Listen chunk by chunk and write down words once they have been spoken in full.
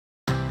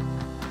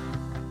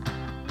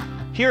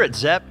Here at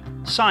Zepp,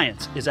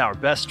 science is our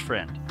best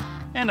friend.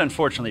 And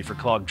unfortunately for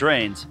clogged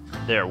drains,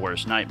 their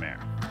worst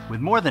nightmare. With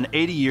more than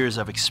 80 years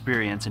of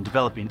experience in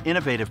developing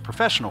innovative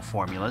professional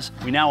formulas,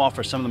 we now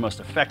offer some of the most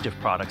effective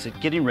products at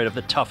getting rid of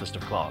the toughest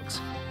of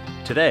clogs.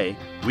 Today,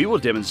 we will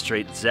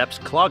demonstrate Zepp's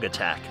Clog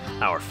Attack,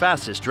 our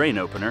fastest drain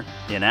opener,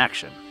 in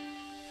action.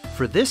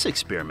 For this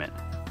experiment,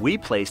 we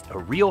placed a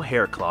real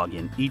hair clog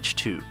in each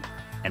tube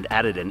and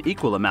added an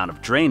equal amount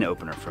of drain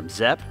opener from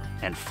Zepp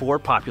and 4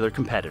 popular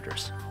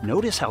competitors.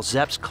 Notice how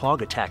Zepp's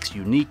Clog Attack's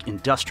unique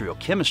industrial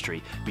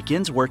chemistry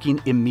begins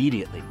working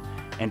immediately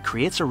and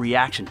creates a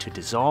reaction to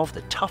dissolve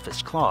the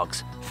toughest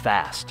clogs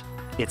fast.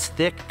 Its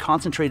thick,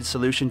 concentrated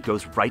solution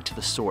goes right to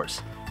the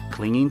source,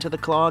 clinging to the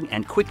clog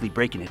and quickly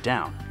breaking it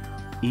down,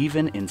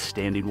 even in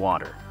standing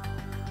water.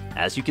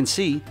 As you can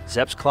see,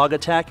 Zepp's Clog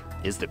Attack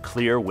is the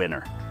clear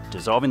winner,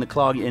 dissolving the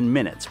clog in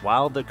minutes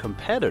while the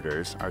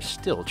competitors are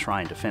still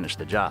trying to finish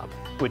the job.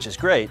 Which is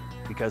great,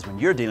 because when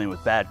you're dealing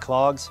with bad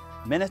clogs,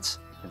 minutes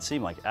can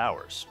seem like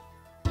hours.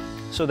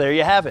 So there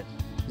you have it.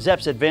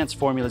 Zepp's advanced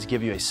formulas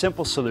give you a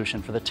simple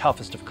solution for the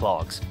toughest of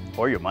clogs,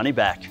 or your money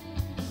back.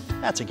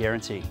 That's a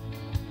guarantee.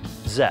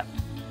 Zepp,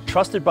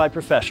 trusted by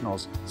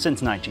professionals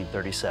since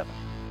 1937.